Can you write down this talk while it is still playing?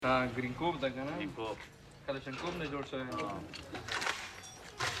Green Cove da كمان Info. Kalashnikov ne जोड़ से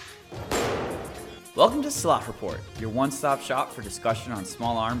Welcome to Salah Report, your one-stop shop for discussion on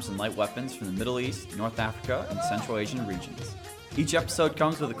small arms and light weapons from the Middle East, North Africa, and Central Asian regions. Each episode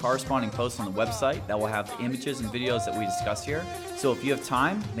comes with a corresponding post on the website that will have the images and videos that we discuss here, so if you have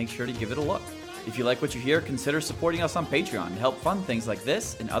time, make sure to give it a look. If you like what you hear, consider supporting us on Patreon to help fund things like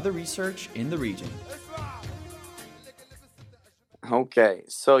this and other research in the region. Okay,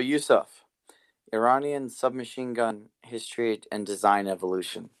 so Yusuf, Iranian submachine gun history and design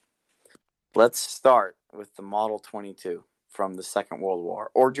evolution. Let's start with the Model 22 from the Second World War.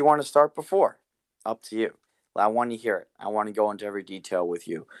 Or do you want to start before? Up to you. I want to hear it. I want to go into every detail with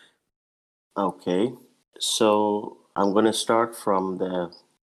you. Okay, so I'm going to start from the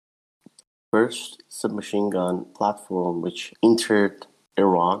first submachine gun platform which entered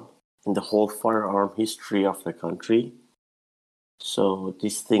Iran in the whole firearm history of the country. So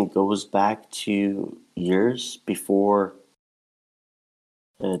this thing goes back to years before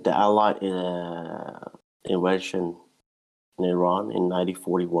the Allied invasion in Iran in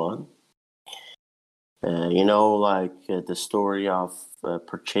 1941. The story of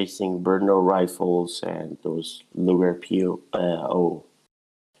purchasing Bernal rifles and those Luger P08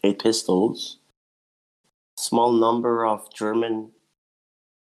 pistols. Small number of German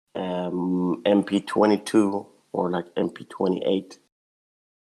MP22 or like MP28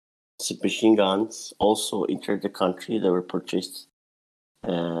 submachine guns also entered the country. They were purchased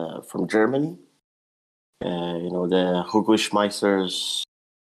from Germany. The Hugo Schmeisser's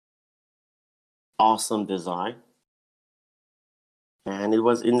awesome design, and it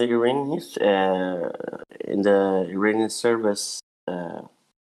was in the Iranian service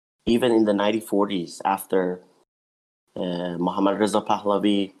even in the 1940s after Mohammad Reza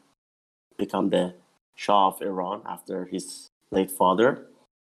Pahlavi became the Shah of Iran after his late father,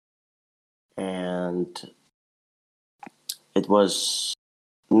 and it was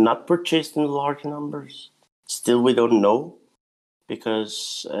not purchased in large numbers. Still, we don't know,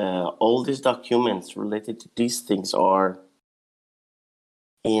 because all these documents related to these things are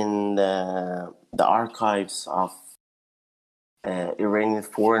in the archives of Iranian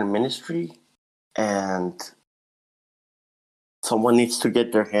Foreign Ministry, and someone needs to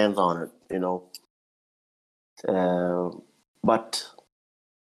get their hands on it, But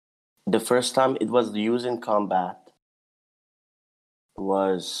the first time it was used in combat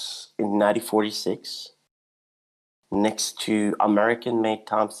was in 1946 next to American-made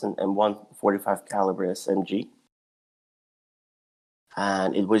Thompson M145 caliber SMG.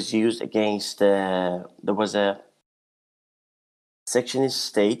 And it was used against, there was a sectionist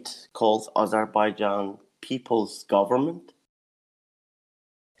state called Azerbaijan People's Government,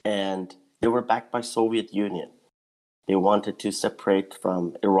 and they were backed by Soviet Union. They wanted to separate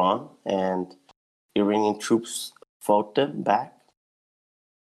from Iran, and Iranian troops fought them back.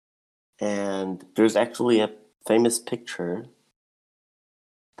 And there's actually a famous picture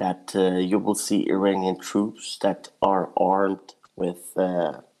that you will see Iranian troops that are armed with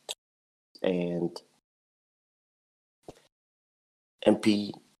and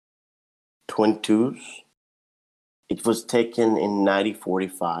MP22s. It was taken in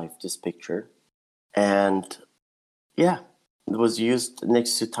 1945, this picture. And yeah, it was used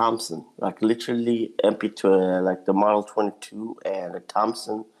next to Thompson. Like literally MP2, like the Model 22 and the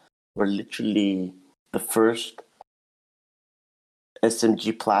Thompson were literally the first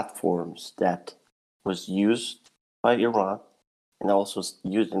SMG platforms that was used by Iran and also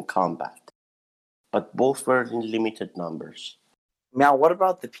used in combat. But both were in limited numbers. Now, what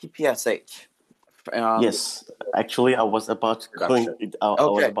about the PPSH? Yes, actually, I was about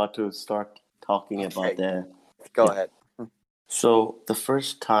to start talking about that. Go ahead. So for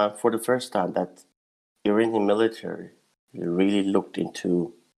the first time that Iranian military really looked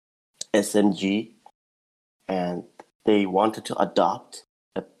into SMG, and they wanted to adopt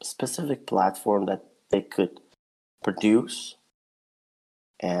a specific platform that they could produce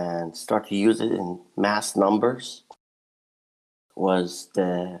and start to use it in mass numbers, was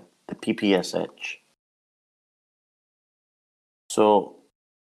the PPSH. So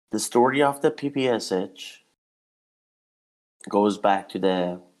the story of the PPSH goes back to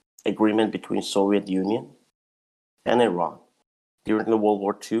the agreement between Soviet Union and Iran during the World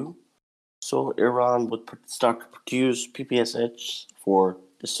War II. So Iran would start to produce PPSH for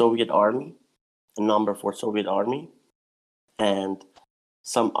the Soviet Army, a number for Soviet Army, and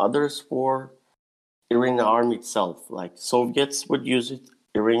some others for Iranian Army itself. Like Soviets would use it,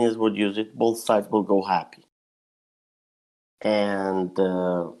 Iranians would use it, both sides will go happy. And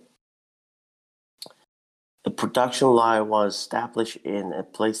The production line was established in a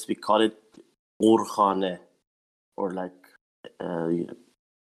place we call it Gurkhane, or like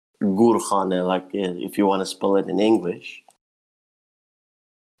Gurkhane, like if you want to spell it in English.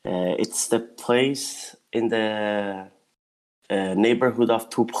 It's the place in the neighborhood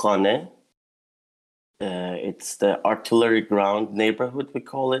of Tubkhane. It's the artillery ground neighborhood, we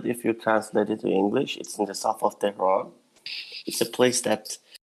call it, if you translate it to English. It's in the south of Tehran. It's a place that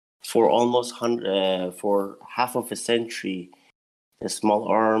for half of a century, the small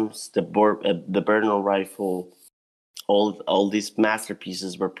arms, the Bernal rifle, all these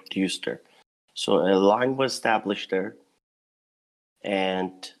masterpieces were produced there. So a line was established there,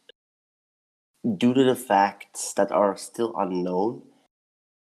 and due to the facts that are still unknown,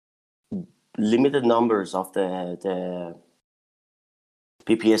 limited numbers of the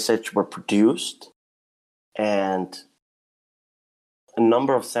PPSH were produced, and a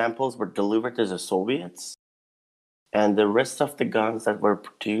number of samples were delivered to the Soviets, and the rest of the guns that were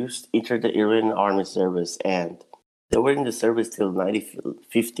produced entered the Iranian Army service, and they were in the service till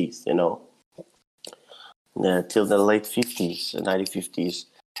 1950s, till the late 50s, 1950s,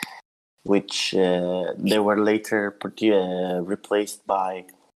 which they were later replaced by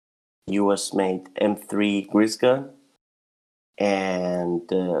US-made M3 Gris gun, and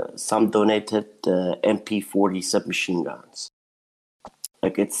some donated MP40 submachine guns.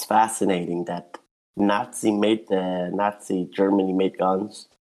 Like, it's fascinating that Nazi Germany-made guns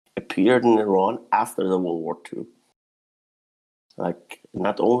appeared in Iran after the World War II. Like,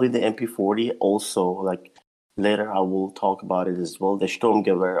 not only the MP40, also, like, later I will talk about it as well, the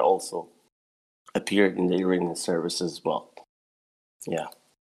Sturmgewehr also appeared in the Iranian service as well. Yeah.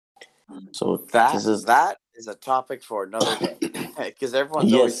 So That this is a topic for another day, because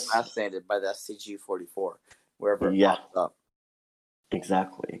everyone's always fascinated by the STG-44 wherever it pops up.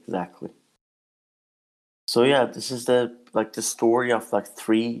 Exactly. So yeah, this is the story of like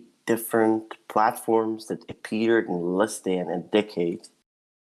three different platforms that appeared in less than a decade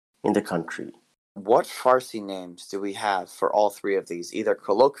in the country. What Farsi names do we have for all three of these, either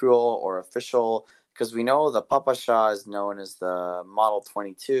colloquial or official? Because we know the Papa Shah is known as the Model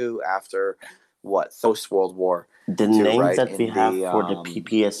 22 after post-World War. The names that we have for the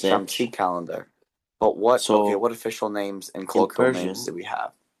PPSH Shamsi calendar. But what official names and colloquial Persian, names do we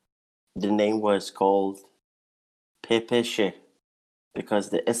have? The name was called PPSH because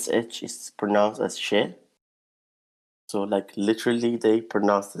the SH is pronounced as She. So like literally they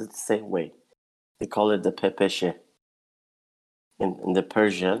pronounce it the same way. They call it the PPSH in the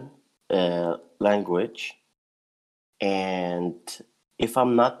Persian language. And if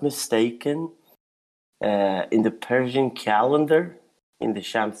I'm not mistaken, in the Persian calendar, in the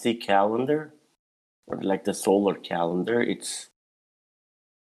Shamsi calendar, or like the solar calendar, it's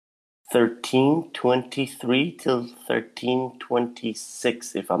 1323 till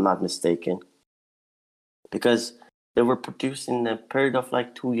 1326, if I'm not mistaken. Because they were produced in a period of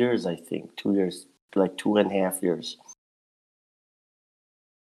like 2 years, I think. 2 years, like 2.5 years.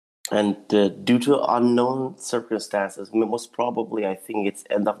 And due to unknown circumstances, most probably I think it's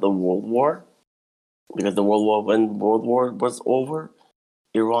end of the World War. Because when World War was over,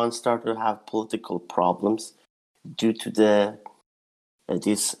 Iran started to have political problems due to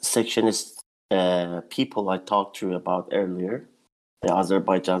these sectionist people I talked to you about earlier, the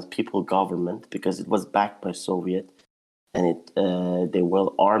Azerbaijan's people government, because it was backed by Soviet, and they were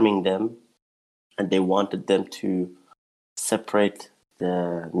arming them, and they wanted them to separate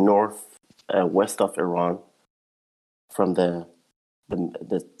the west of Iran from the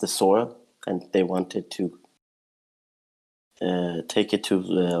soil, and they wanted to take it to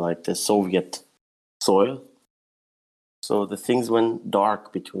like the Soviet soil. So the things went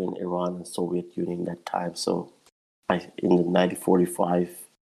dark between Iran and Soviet Union that time. So in 1945,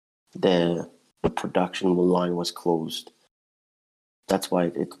 the production line was closed. That's why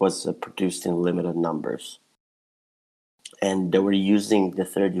it was produced in limited numbers. And they were using the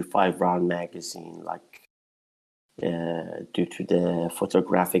 35 round magazine, like due to the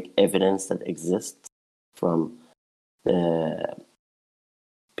photographic evidence that exists from the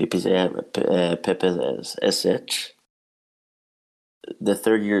PPSH. The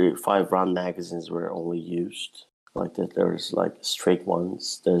 35 round magazines were only used. Like there's like straight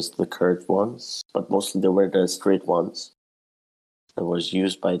ones, there's the curved ones, but mostly they were the straight ones that was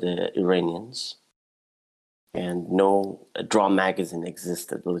used by the Iranians. And no drum magazine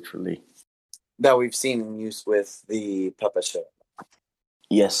existed, literally. That we've seen in use with the PPSH.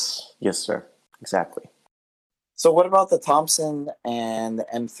 Yes, sir, exactly. So what about the Thompson and the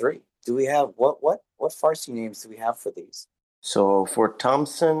M3? Do we have what Farsi names do we have for these? So for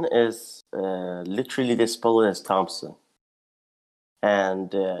Thompson is literally they spell it as Thompson.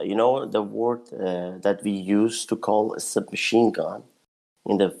 And you know the word that we use to call a submachine gun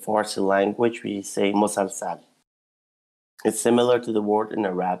in the Farsi language, we say musalsal. It's similar to the word in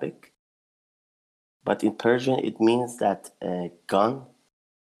Arabic, but in Persian it means that a gun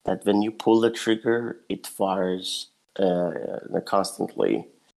that when you pull the trigger, it fires constantly.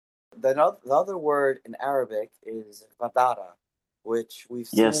 The other word in Arabic is Ghadara, which we've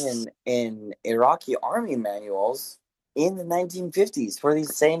seen Yes. in Iraqi army manuals in the 1950s for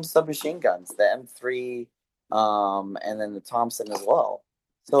these same submachine guns, the M3, and then the Thompson as well.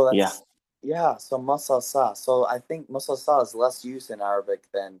 So that's so Masasa. So I think Masasa is less used in Arabic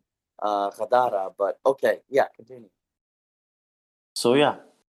than Ghadara, but okay, continue. So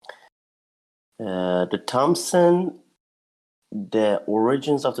the Thompson, the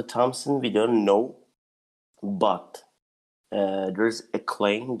origins of the Thompson we don't know, but there's a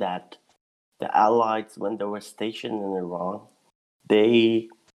claim that the Allies, when they were stationed in Iran, they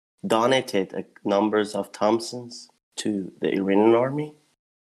donated numbers of Thompsons to the Iranian army.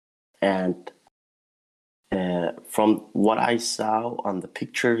 And from what I saw on the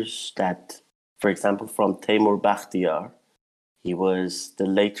pictures that, for example, from Temur Bakhtiar, he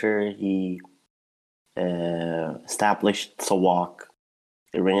established Sawak,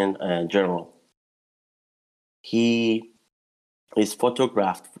 Iranian general. He is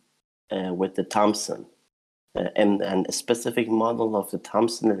photographed with the Thompson. And a specific model of the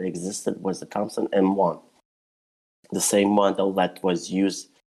Thompson that existed was the Thompson M1, the same model that was used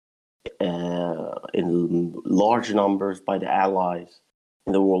in large numbers by the Allies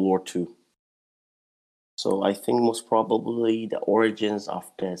in the World War II. So I think most probably the origins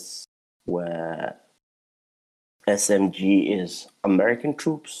of this were SMG is American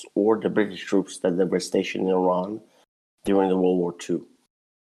troops or the British troops that were stationed in Iran during the World War II.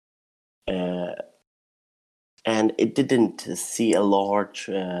 And it didn't see a large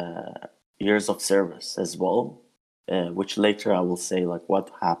years of service as well, which later I will say like what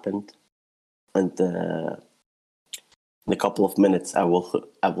happened, and in a couple of minutes I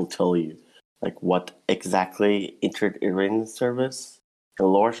will tell you like what exactly entered Iranian service in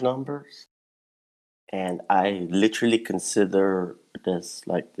large numbers. And I literally consider this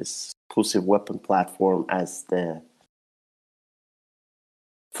exclusive weapon platform as the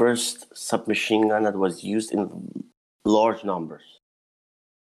first submachine gun that was used in large numbers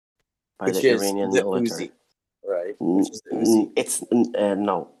by Which the is Iranian the military. Uzi, right? Which is the Uzi.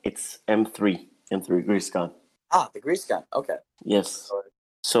 It's M3 grease gun. The grease gun. Okay. Yes.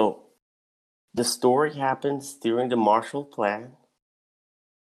 So the story happens during the Marshall Plan,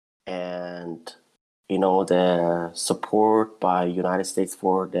 and you know the support by United States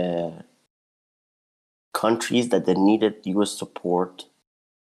for the countries that they needed U.S. support,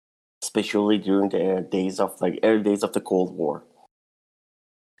 especially during the early days of the Cold War.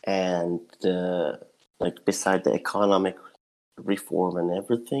 And beside the economic reform and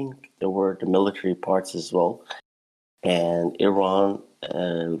everything, there were the military parts as well. And Iran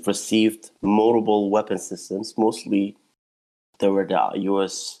received multiple weapon systems. Mostly, there were the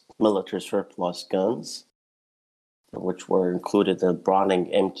U.S. military surplus guns, which were included the Browning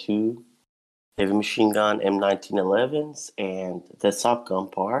M2 heavy machine gun, M1911s, and the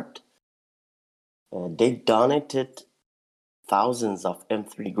subgun part. They donated thousands of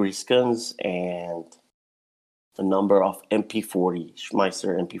M3 grease guns and a number of MP40,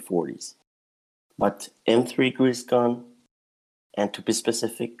 Schmeisser MP40s. But M3 grease gun, and to be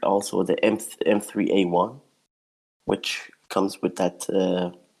specific, also the M3A1, which comes with that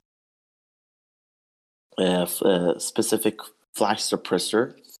specific flash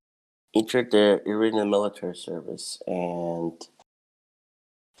suppressor, entered the Iranian military service, and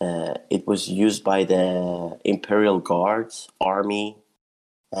it was used by the Imperial Guards, Army,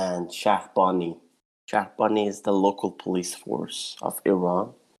 and Shahbani. Shahbani is the local police force of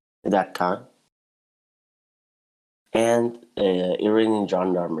Iran at that time, and Iranian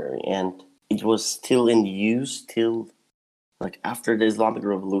gendarmerie. And it was still in use till after the Islamic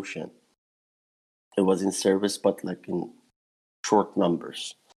Revolution. It was in service, but in short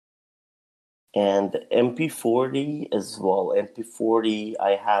numbers. And MP40 as well. MP40,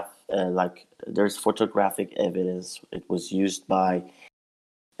 I have there's photographic evidence. It was used by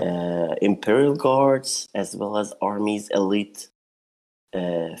Imperial Guards as well as Army's elite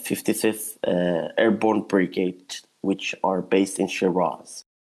 55th Airborne Brigade, which are based in Shiraz.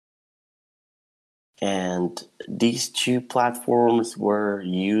 And these two platforms were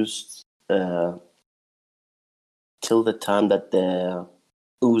used till the time that the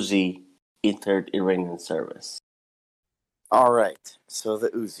Uzi entered Iranian service. All right. So the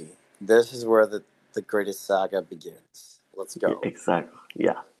Uzi. This is where the greatest saga begins. Let's Yeah, go. exactly.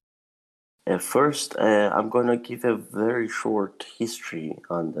 Yeah. First, I'm gonna give a very short history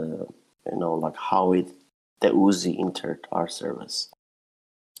on the, like how the Uzi entered our service.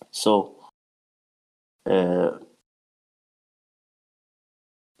 So, uh,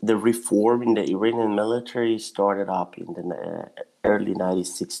 the reform in the Iranian military started up in the early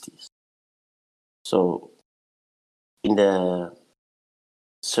 1960s. So, in the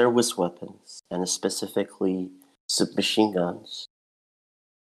service weapons, and specifically submachine guns,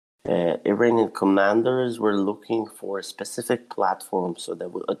 Iranian commanders were looking for a specific platform so they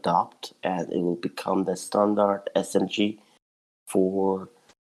will adopt and it will become the standard SMG for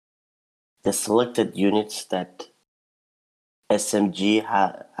the selected units that SMG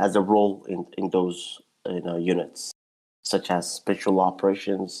has a role in those units, such as special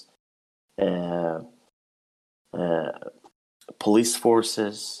operations, uh, uh, police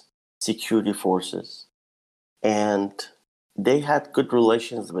forces, security forces, and they had good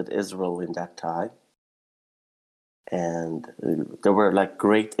relations with Israel in that time. And there were like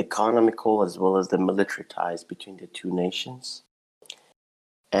great economical as well as the military ties between the two nations.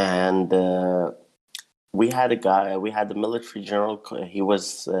 And we had a military general. He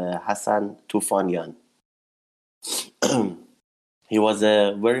was Hassan Tufanian. He was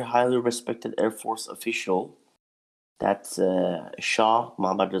a very highly respected Air Force official. That's Shah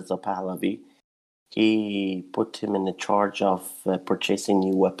Mohammad Reza Pahlavi. He put him in the charge of purchasing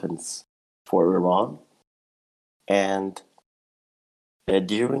new weapons for Iran. And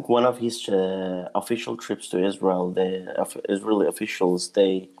during one of his official trips to Israel, the Israeli officials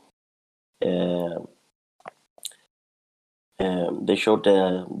they showed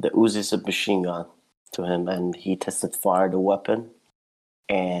the Uzi submachine gun to him, and he tested fire the weapon,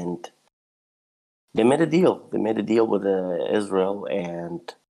 and they made a deal. They made a deal with Israel,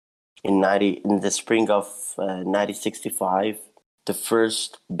 and in the spring of 1965, the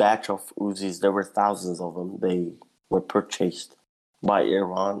first batch of Uzis, there were thousands of them. They were purchased by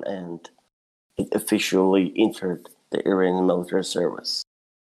Iran, and it officially entered the Iranian military service.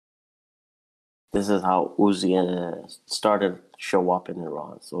 This is how Uzi started to show up in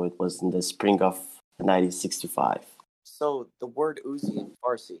Iran. So it was in the spring of 1965. So the word Uzi in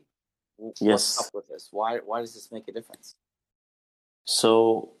Farsi. Yes. What's up with this? Why does this make a difference?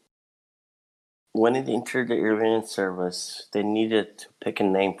 So when it entered the Iranian service, they needed to pick a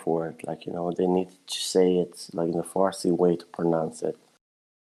name for it. They needed to say it's like in the Farsi way to pronounce it.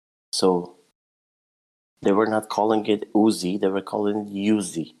 So they were not calling it Uzi, they were calling it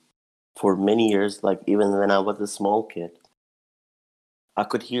Uzi. For many years, like even when I was a small kid, I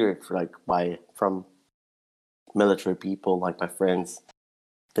could hear it from military people, like my friends,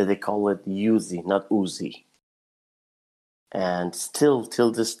 that they call it Uzi, not Uzi. And still,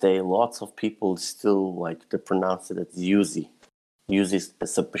 till this day, lots of people still they pronounce it as Uzi. Uzi is a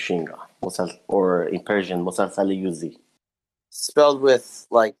submachine gun, or in Persian, Musalsal Uzi. Spelled with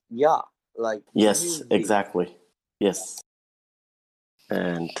ya, Yes, Uzi. exactly. Yes,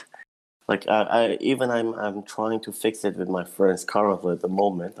 and I'm trying to fix it with my friends currently at the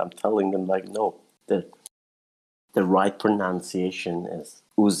moment. I'm telling them no, the right pronunciation is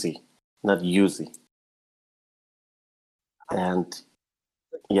Uzi, not Uzi. And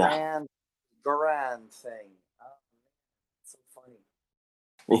yeah, grand thing. Oh, so funny.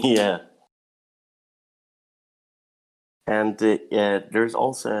 yeah. And there's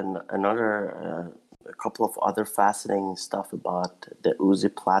also a couple of other fascinating stuff about the Uzi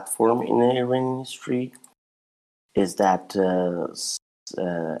platform in the Iranian history. Is that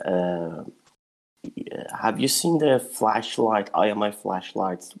have you seen the IMI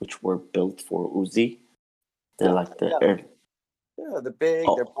flashlights, which were built for Uzi? They're they're big,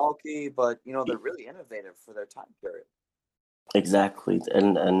 oh, they're bulky, but they're really innovative for their time period. Exactly,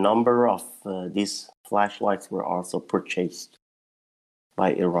 and a number of these flashlights were also purchased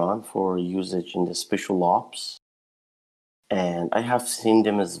by Iran for usage in the special ops, and I have seen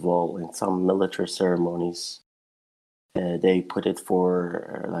them as well in some military ceremonies. They put it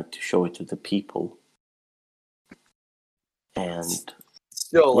for to show it to the people, and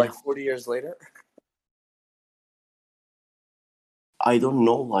Still, 40 years later. I don't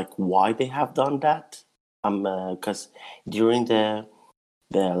know why they have done that. Because during the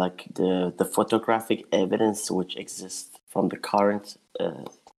photographic evidence which exists from the current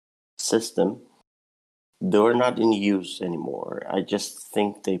system, they're not in use anymore. I just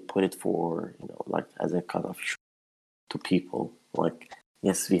think they put it for as a kind of show to people.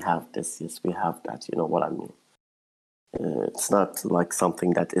 Yes, we have this. Yes, we have that. You know what I mean? It's not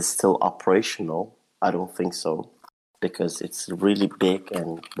something that is still operational. I don't think so. because it's really big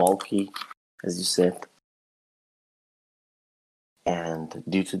and bulky, as you said. And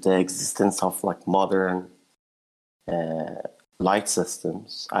due to the existence of like modern light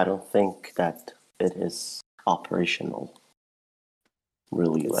systems, I don't think that it is operational.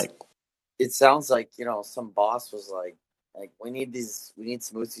 Really, like It sounds like, some boss was like we need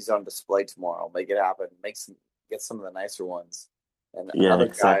smoothies on display tomorrow. Make it happen. Get some of the nicer ones. And yeah, another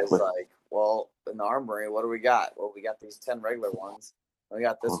exactly. guy's like, well, in the armory, what do we got? Well, we got these 10 regular ones. And we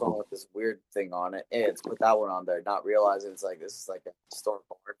got this one with this weird thing on it. Hey, let's put that one on there, not realizing it's like this is like a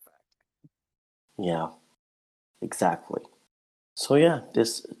historical artifact. Yeah, exactly. So yeah,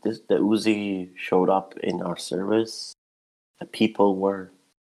 this the Uzi showed up in our service. The people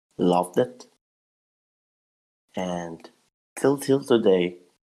loved it, and till today,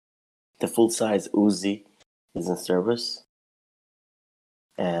 the full size Uzi is in service,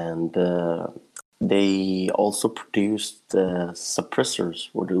 and they also produced suppressors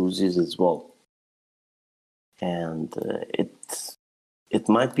for the Uzis as well. And it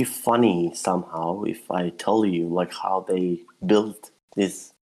might be funny somehow if I tell you like how they built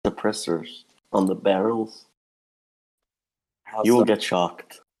these suppressors on the barrels. How You so? will get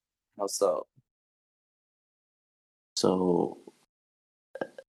shocked. How so? So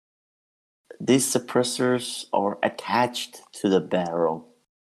these suppressors are attached to the barrel,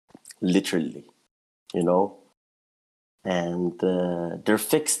 literally, and they're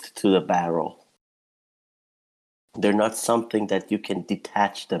fixed to the barrel. They're not something that you can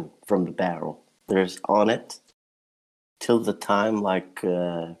detach them from the barrel. They're on it till the time like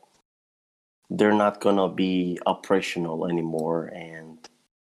they're not gonna be operational anymore, and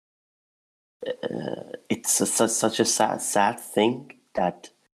it's such a sad thing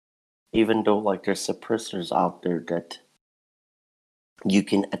that even though like there's suppressors out there that you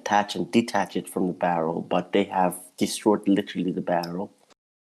can attach and detach it from the barrel, but they have destroyed literally the barrel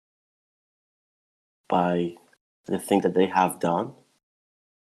by the thing that they have done.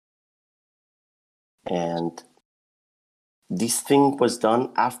 And this thing was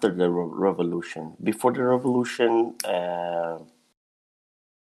done after the revolution. Before the revolution,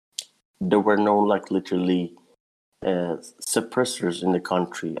 there were no like literally suppressors in the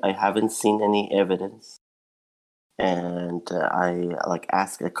country. I haven't seen any evidence, and I like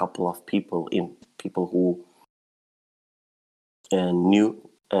asked a couple of people who knew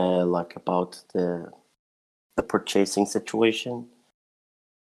like about the purchasing situation.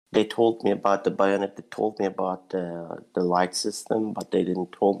 They told me about the bayonet. They told me about the light system, but they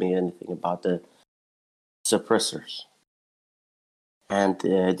didn't told me anything about the suppressors. And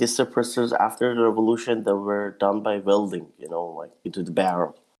these suppressors, after the revolution, they were done by welding, like into the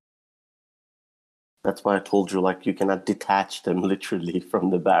barrel. That's why I told you, like, you cannot detach them literally from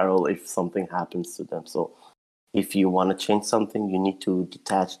the barrel if something happens to them. So if you want to change something, you need to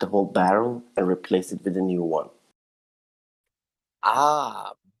detach the whole barrel and replace it with a new one.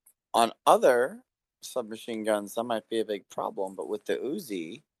 On other submachine guns, that might be a big problem. But with the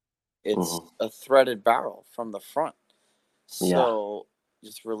Uzi, it's a threaded barrel from the front. So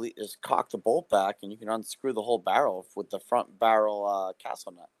just cock the bolt back, and you can unscrew the whole barrel with the front barrel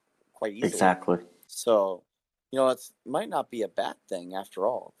castle nut quite easily. Exactly. So, it might not be a bad thing after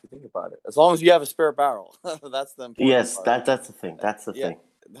all, if you think about it. As long as you have a spare barrel, that's the important Yes, part. that's the thing. That's the thing.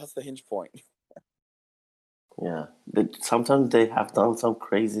 That's the hinge point. Yeah, sometimes they have done some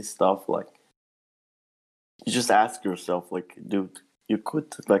crazy stuff. Like, you just ask yourself, like, dude, you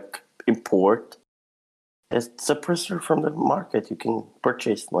could like import a suppressor from the market. You can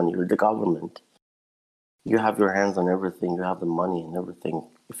purchase one. You're the government. You have your hands on everything. You have the money and everything.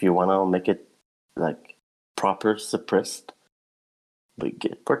 If you want to make it like proper suppressed, but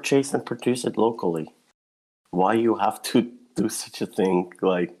purchase and produce it locally. Why you have to do such a thing?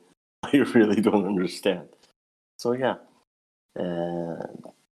 Like, I really don't understand. So yeah, and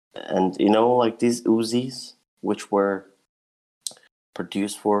like these Uzis, which were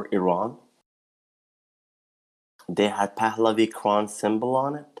produced for Iran, they had Pahlavi Khan symbol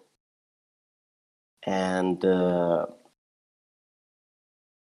on it, and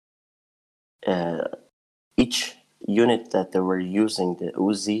each unit that they were using, the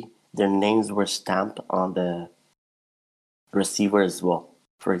Uzi, their names were stamped on the receiver as well.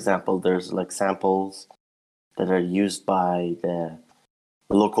 For example, there's like samples that are used by the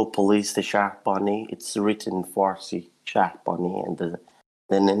local police, the Shahbani. It's written in Farsi, Shahbani, and the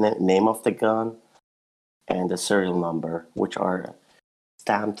name of the gun and the serial number, which are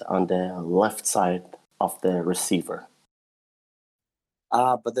stamped on the left side of the receiver.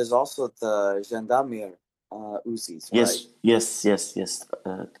 But there's also the Gendarmerie Uzis, right? Yes.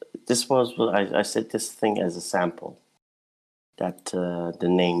 This was, I said this thing as a sample. that the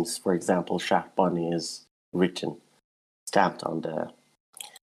names, for example, Shahbani is written, stamped on the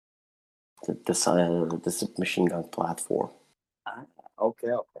submachine gun platform.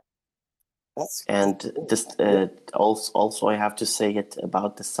 Okay. That's And this also I have to say it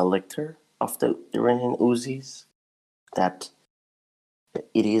about the selector of the Iranian Uzis, that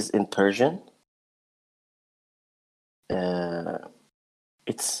it is in Persian.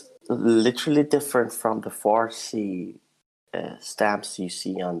 It's literally different from the Farsi stamps you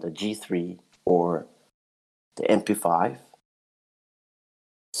see on the G3 or the MP5.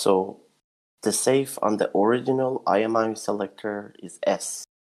 So the safe on the original IMI selector is S.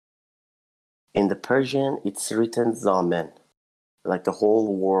 In the Persian, it's written Zamen, like the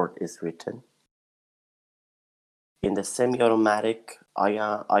whole word is written. In the semi-automatic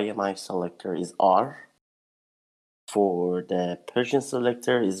IMI selector is R. For the Persian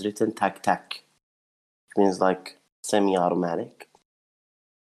selector is written Tak, which means like semi-automatic.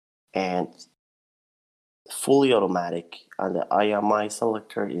 And fully automatic on the IMI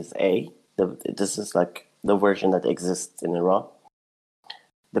selector is A. This is like the version that exists in Iran.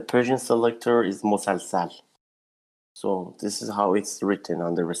 The Persian selector is Mosalsal. So this is how it's written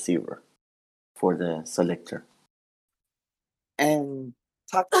on the receiver for the selector. And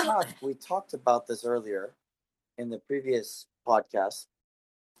Tak, we talked about this earlier in the previous podcast.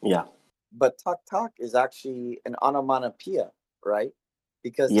 Yeah. But Tak is actually an onomatopoeia, right?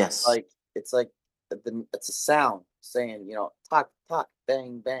 Because Yes. it's a sound saying, tak,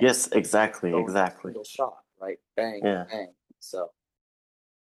 bang, bang. Yes, exactly. Single shot, right? Bang, Yeah. bang. So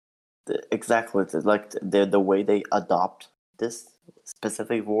exactly, it's like the way they adopt this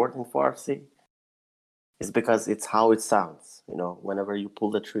specific word in Farsi is because it's how it sounds. Whenever you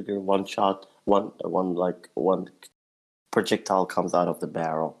pull the trigger, one projectile comes out of the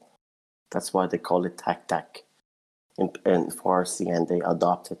barrel. That's why they call it tak in Farsi, and they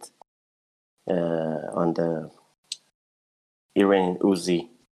adopt it on the Iranian Uzi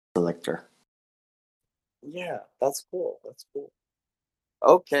selector. yeah, that's cool.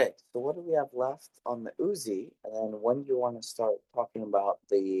 Okay, so what do we have left on the Uzi? And then when do you want to start talking about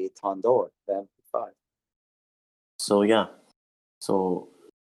the Tandor, the MP5? So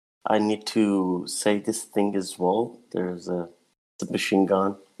I need to say this thing as well. There's a submachine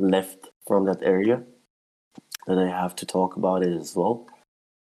gun left from that area that I have to talk about it as well.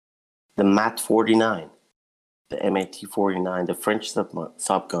 The MAT 49, the MAT 49, the French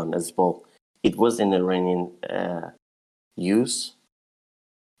subgun as well. It was in Iranian use,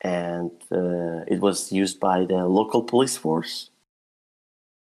 and it was used by the local police force.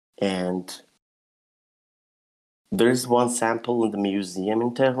 And there's one sample in the museum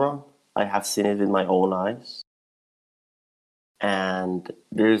in Tehran. I have seen it with my own eyes. And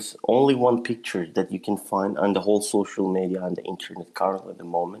there's only one picture that you can find on the whole social media and the internet currently at the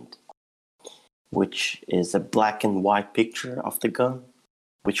moment, which is a black and white picture of the gun,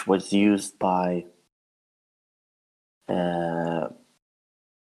 which was used by an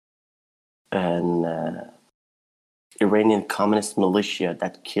Iranian communist militia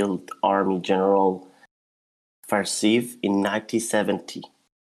that killed Army General Farsiv in 1970.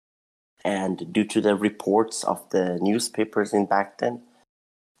 And due to the reports of the newspapers in back then,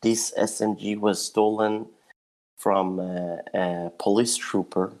 this SMG was stolen from a police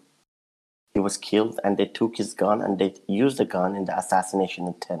trooper. He was killed, and they took his gun and they used the gun in the assassination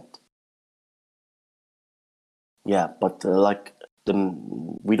intent. Yeah, but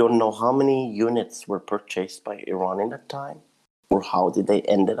we don't know how many units were purchased by Iran in that time, or how did they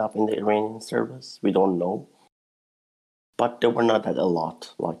ended up in the Iranian service. We don't know. But there were not a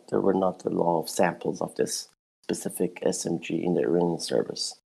lot. There were not a lot of samples of this specific SMG in the Iranian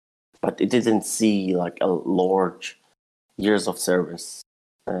service. But it didn't see a large years of service.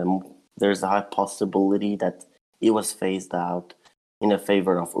 There's a high possibility that it was phased out in a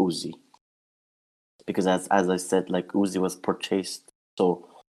favor of Uzi. Because as I said, Uzi was purchased, so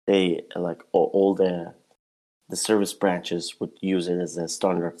they all the service branches would use it as a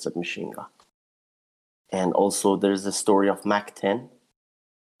standard submachine gun. And also there's the story of MAC-10,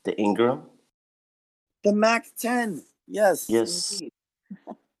 the Ingram. The MAC-10, yes. Yes.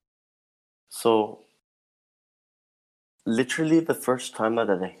 So literally the first time that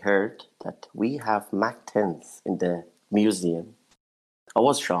I heard that we have MAC-10s in the museum, I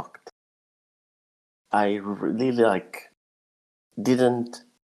was shocked. I really didn't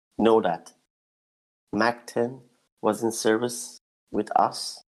know that MAC-10 was in service with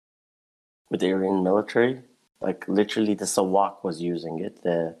us, with the Iranian military. Literally the Sawak was using it,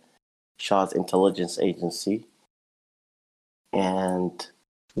 the Shah's intelligence agency. And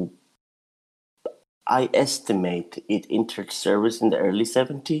I estimate it entered service in the early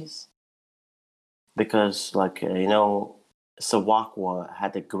 70s because, Sawakwa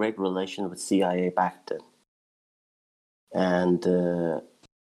had a great relation with CIA back then. And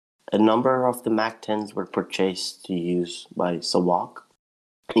a number of the MAC-10s were purchased to use by Sawak,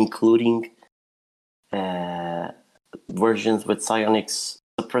 including versions with Psyonix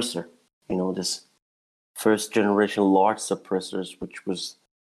suppressor. This first generation large suppressors, which was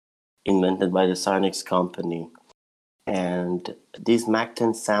invented by the Psyonix company. And these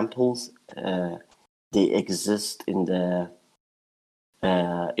MAC-10 samples, they exist in the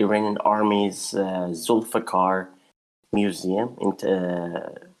Iranian Army's Zulfikar Museum in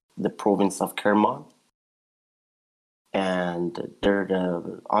the province of Kerman. And they're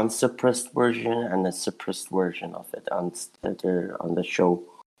the unsuppressed version and the suppressed version of it. They're on the show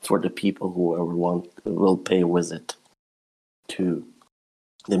for the people who ever will pay a visit to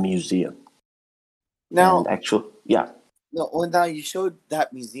the museum. Now, Now you showed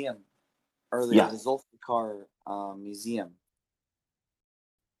that museum earlier, the Zulfikar Museum,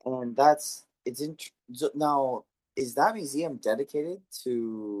 and now, is that museum dedicated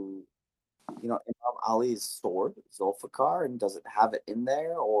to Imam Ali's sword, Zulfikar, and does it have it in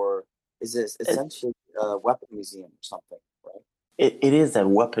there, or is it essentially a weapon museum or something, right? It is a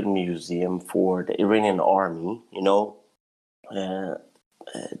weapon museum for the Iranian army.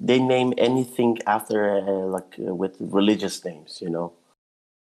 They name anything after with religious names.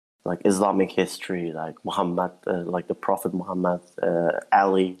 Like Islamic history, like Muhammad, like the Prophet Muhammad,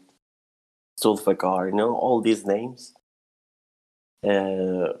 Ali, Zulfikar. All these names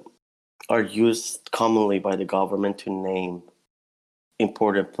are used commonly by the government to name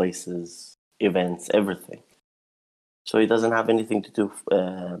important places, events, everything. So it doesn't have anything to do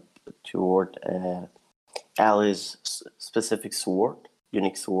toward Ali's specific sword,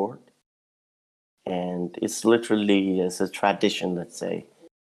 unique sword. And it's literally a tradition, let's say,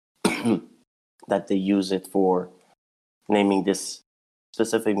 that they use it for naming this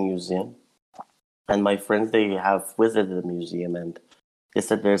specific museum. And my friends, they have visited the museum, and they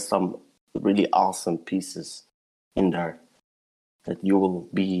said there's some really awesome pieces in there that you will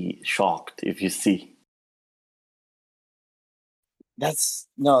be shocked if you see. It's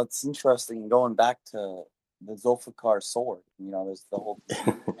interesting. Going back to the Zulfikar sword, there's the whole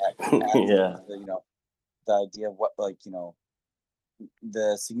Yeah. The idea of what,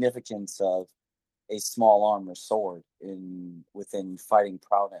 the significance of a small arm or sword within fighting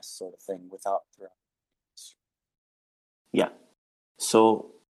prowess sort of thing without threat. Yeah.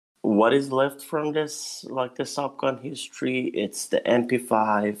 So what is left from this, the Sopcon history? It's the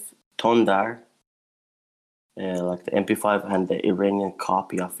MP5 Tondar, the MP5 and the Iranian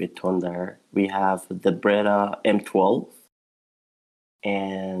copy of it, Tondar. We have the Breda M12,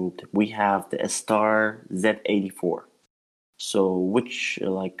 and we have the Star Z84. So which,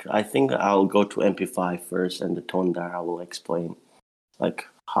 I think I'll go to MP5 first, and the Tondar I will explain,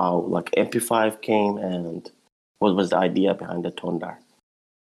 how, MP5 came and what was the idea behind the Tondar.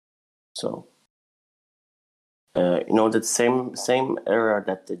 So, the same era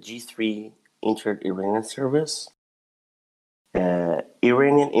that the G3 entered Iranian service,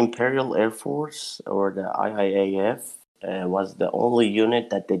 Iranian Imperial Air Force, or the IIAF, was the only unit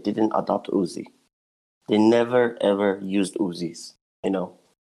that they didn't adopt Uzi. They never ever used Uzis. They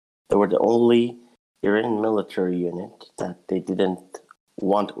were the only Iranian military unit that they didn't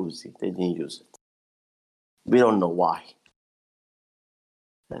want Uzi. They didn't use it. We don't know why.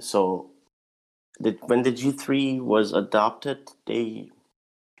 So when the G3 was adopted, they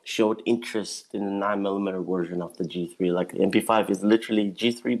showed interest in the 9mm version of the G3. Like the MP5 is literally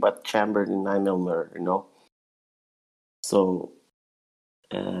G3 but chambered in 9mm, So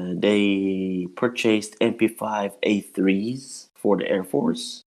they purchased MP5 A3s for the Air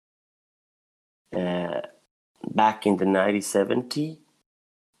Force back in the 1970,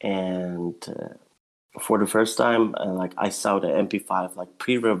 and for the first time, I saw the MP5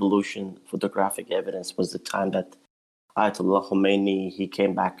 pre-revolution photographic evidence was the time that Ayatollah Khomeini, he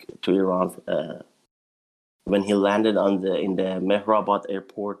came back to Iran. When he landed in the Mehrabad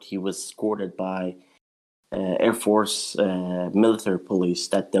airport, he was escorted by Air Force military police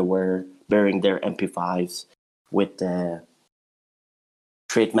that they were bearing their MP5s with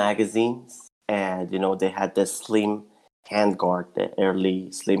trade magazines, and they had the slim handguard, the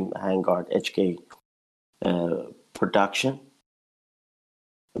early slim handguard HK production.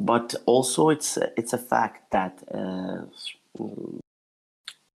 But also it's a fact that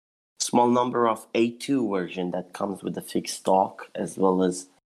small number of A2 version that comes with the fixed stock, as well as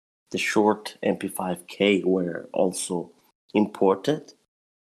the short MP5K, were also imported.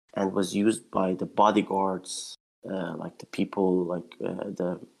 and was used by the bodyguards, like the people, like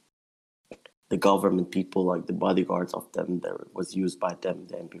the government people, like the bodyguards of them. That was used by them,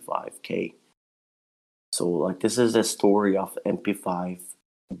 the MP5K. So, like, this is the story of MP5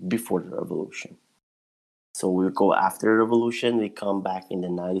 before the revolution. So we go after the revolution. We come back in the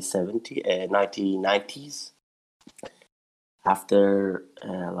 1990s. After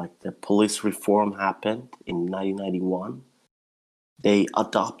like the police reform happened in 1991, they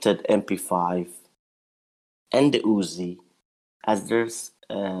adopted MP5 and the Uzi as their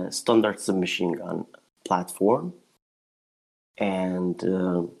standard submachine gun platform. And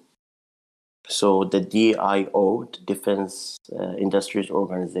so the DIO, the Defense Industries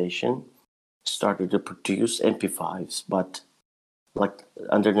Organization, started to produce MP5s, but like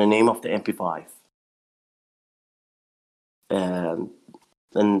under the name of the MP5.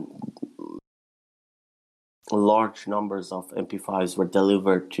 And large numbers of MP5s were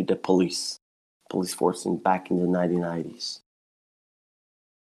delivered to the police force back in the 1990s.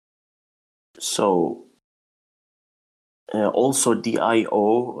 So also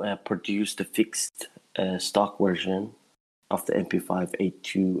DIO produced a fixed stock version of the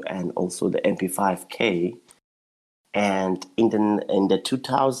MP5A2 and also the MP5K. And in the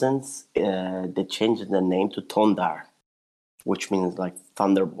 2000s, they changed the name to Tondar, which means like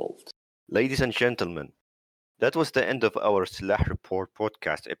thunderbolt. Ladies and gentlemen, that was the end of our Silah Report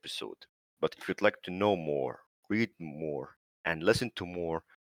podcast episode. But if you'd like to know more, read more, and listen to more,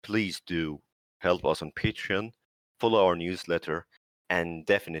 please do help us on Patreon, follow our newsletter, and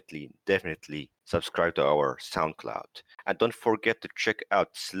definitely subscribe to our SoundCloud. And don't forget to check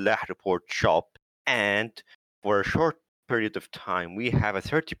out Silah Report shop. And for a short period of time, we have a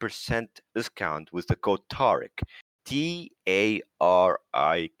 30% discount with the code TARIQ,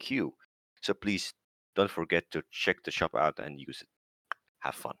 TARIQ. So please don't forget to check the shop out and use it.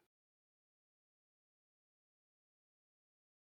 Have fun.